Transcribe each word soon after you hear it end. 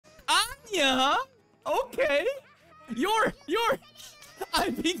Anya, huh? Okay. You're...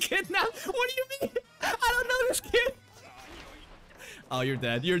 I've been kidnapped. What do you mean? I don't know this kid. Oh, you're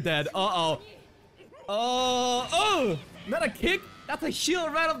dead. You're dead. Uh-oh. Oh, not a kick. That's a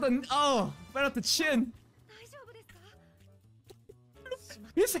shield right off the... Oh, right off the chin.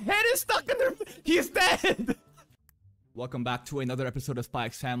 His head is stuck in there. He's dead. Welcome back to another episode of Spy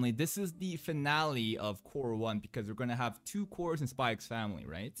X Family. This is the finale of Core 1 because we're gonna have 2 cores in Spy X Family,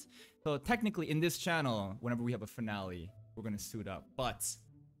 right? So technically in this channel, whenever we have a finale, we're gonna suit up, but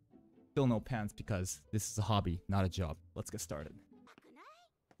still no pants because this is a hobby, not a job. Let's get started.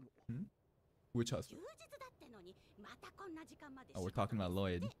 Hmm? Which husband? Oh, we're talking about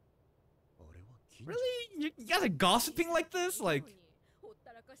Lloyd. Really? You guys are gossiping like this? Like,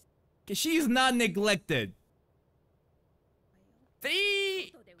 she's not neglected.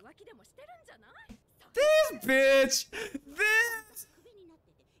 This bitch! This!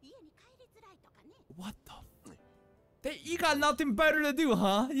 What the? You got nothing better to do,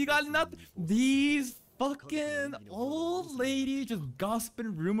 huh? You got nothing? These fucking old ladies just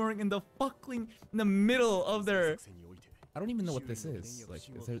gossiping, rumoring in the middle of their... I don't even know what this is. Like,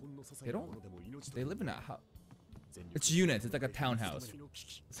 is there... They live in a house. It's units. It's like a townhouse.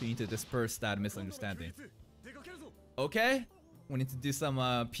 So you need to disperse that misunderstanding. Okay? We need to do some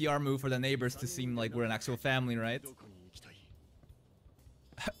PR move for the neighbors to seem like we're an actual family, right?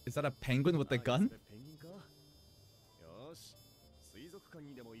 Is that a penguin with a gun?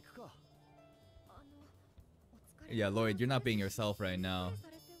 Yeah, Lloyd, you're not being yourself right now.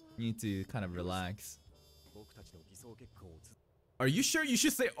 You need to kind of relax. Are you sure you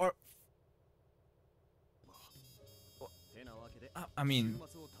should say or? I mean,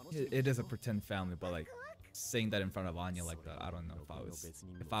 it is a pretend family, but like saying that in front of Anya like that, I don't know if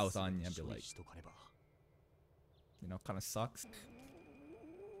I was Anya, I'd be like, you know, kind of sucks.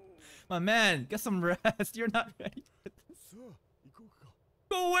 My man, get some rest. You're not ready for this.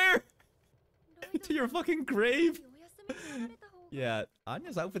 Go where? To your fucking grave. Yeah,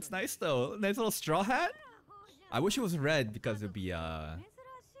 Anya's outfit's nice though. Nice little straw hat. I wish it was red because it'd be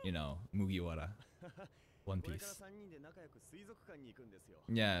you know, Mugiwara. One Piece.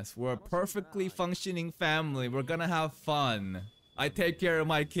 Yes, we're a perfectly functioning family. We're gonna have fun. I take care of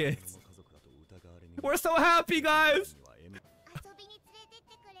my kids. We're so happy, guys!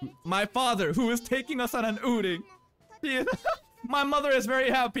 My father, who is taking us on an outing. My mother is very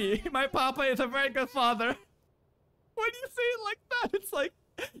happy. My papa is a very good father. Why do you say it like that? It's like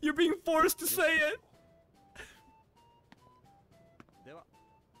you're being forced to say it.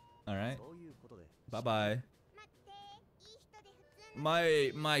 Alright. Bye-bye.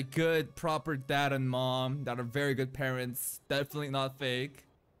 My good, proper dad and mom that are very good parents. Definitely not fake.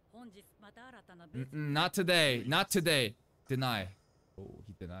 Not today. Not today. Deny. Oh,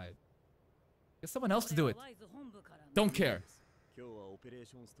 he denied. Get someone else to do it. Don't care.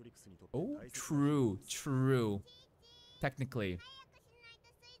 Oh, true. True. Technically.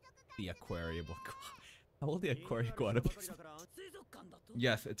 The aquarium will go. How will the aquarium go out of business?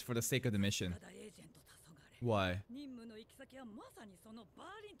 Yes, it's for the sake of the mission. Why?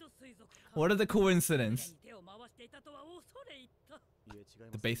 What are the coincidences?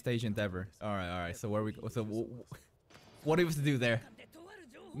 The base station Endeavor. Alright. So where we go? So what do we have to do there?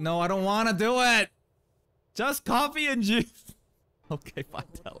 No, I don't want to do it! Just coffee and juice! Okay, fine,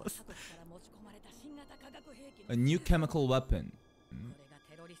 tell us. A new chemical weapon.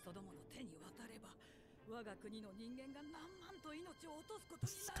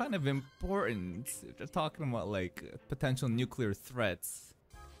 It's kind of important. They're talking about like potential nuclear threats.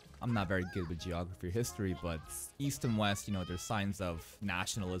 I'm not very good with geography or history, but East and West, you know, there's signs of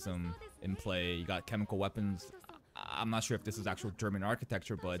nationalism in play. You got chemical weapons. I'm not sure if this is actual German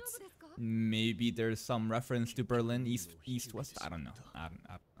architecture, but maybe there's some reference to Berlin, East, West. I don't know. I don't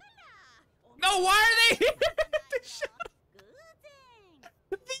know. No, why are they here?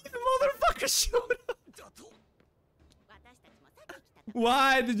 These motherfuckers showed up.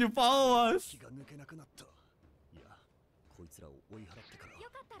 Why did you follow us?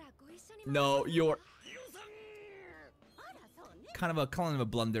 No, you're kind of a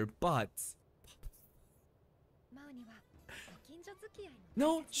blunder, but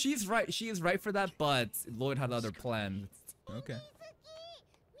no, she's right. She is right for that, but Lloyd had other plans. Okay.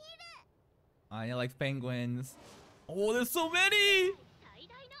 I like penguins. Oh, there's so many!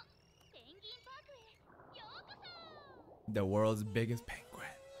 The world's biggest penguin.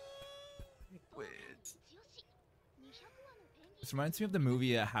 This reminds me of the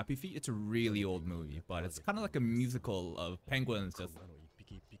movie Happy Feet. It's a really old movie, but it's kind of like a musical of penguins. There's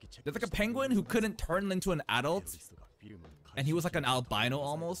like a penguin who couldn't turn into an adult, and he was like an albino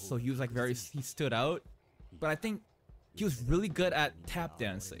almost, so he was like he stood out. But I think he was really good at tap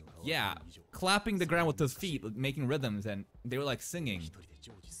dancing. Yeah, clapping the ground with his feet, making rhythms, and they were like singing.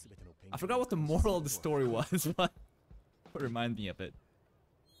 I forgot what the moral of the story was, but it reminded me of it.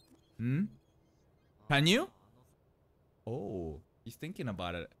 Hmm? Can you? Oh, he's thinking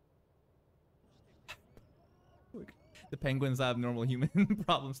about it. The penguins have normal human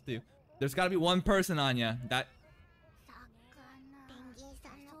problems too. There's gotta be one person, Anya, that...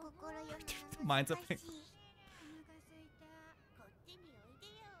 Mine's a penguin.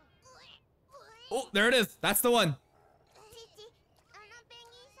 Oh, there it is. That's the one.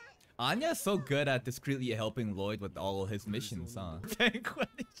 Anya's so good at discreetly helping Lloyd with all his missions, huh? Penguin.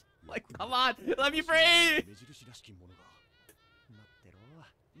 Like, come on, let me breathe.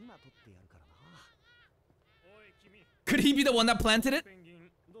 Could he be the one that planted it?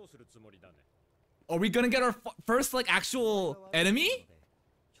 Are we gonna get our first, like, actual enemy?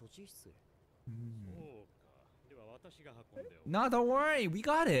 No, don't worry. We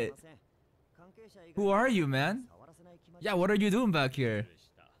got it. Who are you, man? Yeah, what are you doing back here?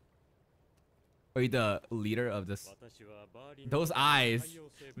 Are you the leader of this? Those eyes.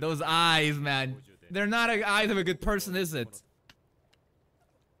 Those eyes, man. They're not the eyes of a good person, is it?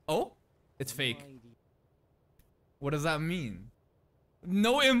 Oh? It's fake. What does that mean?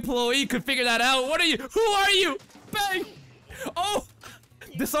 No employee could figure that out. What are you? Who are you? Bang! Oh!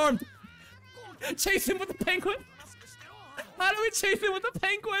 Disarmed. Chase him with the penguin. How do we chase him with the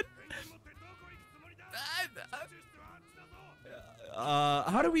penguin?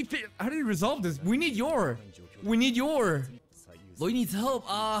 How do we resolve this? We need your. Lloyd needs help.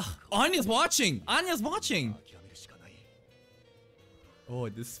 Anya's watching. Oh,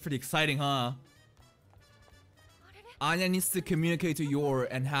 this is pretty exciting, huh? Anya needs to communicate to Yor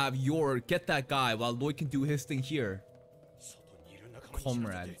and have Yor get that guy while Lloyd can do his thing here.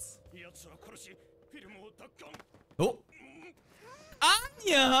 Comrades. Oh!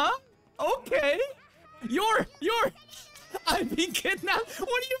 Anya! Okay! Yor! I've been kidnapped!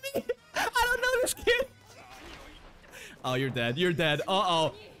 What do you mean? I don't know this kid! Oh, you're dead.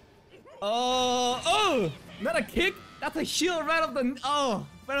 Uh-oh. Oh! Not a kick! That's a shield right off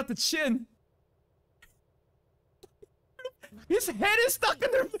the chin. His head is stuck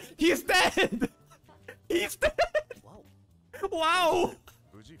in there. He's dead. He's dead. Wow.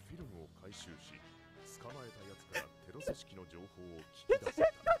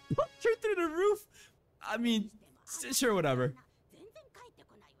 Punctured through the roof. I mean, sure, whatever.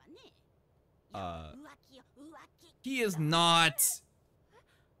 He is not.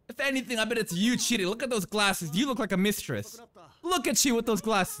 If anything, I bet it's you cheating. Look at those glasses. You look like a mistress. Look at you with those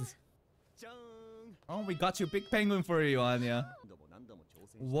glasses. Oh, we got you a big penguin for you, Anya.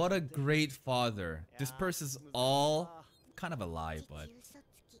 What a great father. This purse is all kind of a lie, but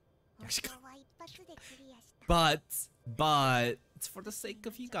it's for the sake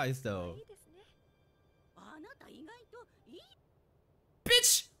of you guys, though.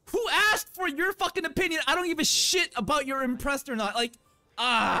 Bitch, who asked for your fucking opinion? I don't give a shit about you're impressed or not. Like,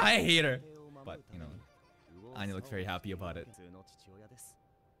 I hate her. But, you know, Anya looks very happy about it.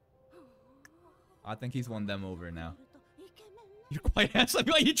 I think he's won them over now. You're quite handsome.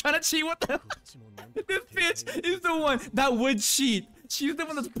 Are you trying to cheat? What the? This bitch is the one that would cheat. She's the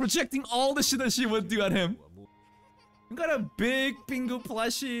one that's projecting all the shit that she would do at him. You got a big Pingu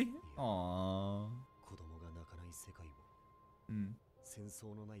plushie. Aww.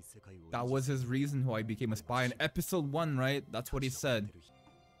 That was his reason why he became a spy in episode 1, right? That's what he said.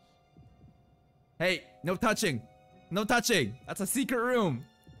 Hey, no touching. No touching. That's a secret room.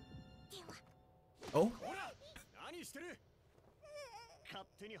 Oh?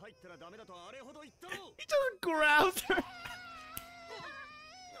 He just grabbed her.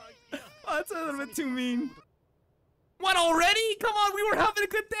 Oh, that's a little bit too mean. What, already? Come on, we were having a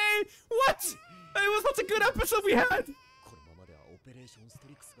good day. What? It was such a good episode we had.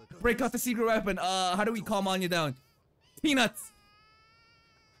 Break out the secret weapon. How do we calm Anya down? Peanuts.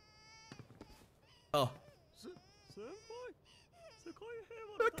 Oh.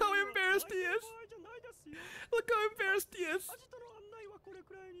 Look how embarrassed he is. Look how embarrassed he is.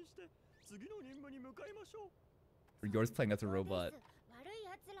 Yours playing as a robot.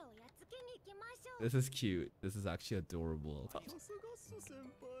 This is cute. This is actually adorable.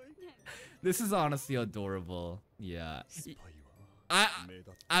 This is honestly adorable. Yeah.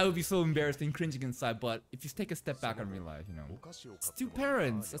 I would be so embarrassed and cringing inside, but if you take a step back and realize, you know, it's two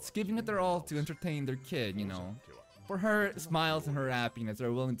parents that's giving it their all to entertain their kid, you know. For her smiles and her happiness,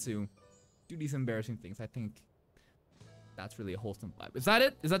 they're willing to do these embarrassing things. I think that's really a wholesome vibe. Is that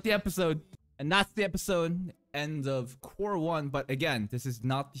it? Is that the episode? And that's the episode, end of Core 1. But again, this is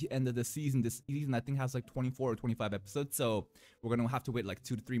not the end of the season. This season, I think, has like 24 or 25 episodes. So we're going to have to wait like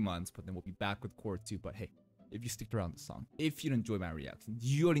 2 to 3 months. But then we'll be back with Core 2. But hey, if you stick around the song, if you enjoy my reaction,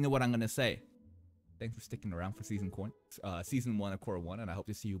 you already know what I'm going to say. Thanks for sticking around for season 1 of Core 1. And I hope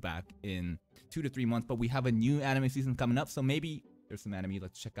to see you back in 2 to 3 months. But we have a new anime season coming up. So maybe there's some anime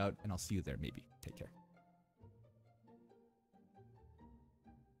let's check out. And I'll see you there maybe. Take care.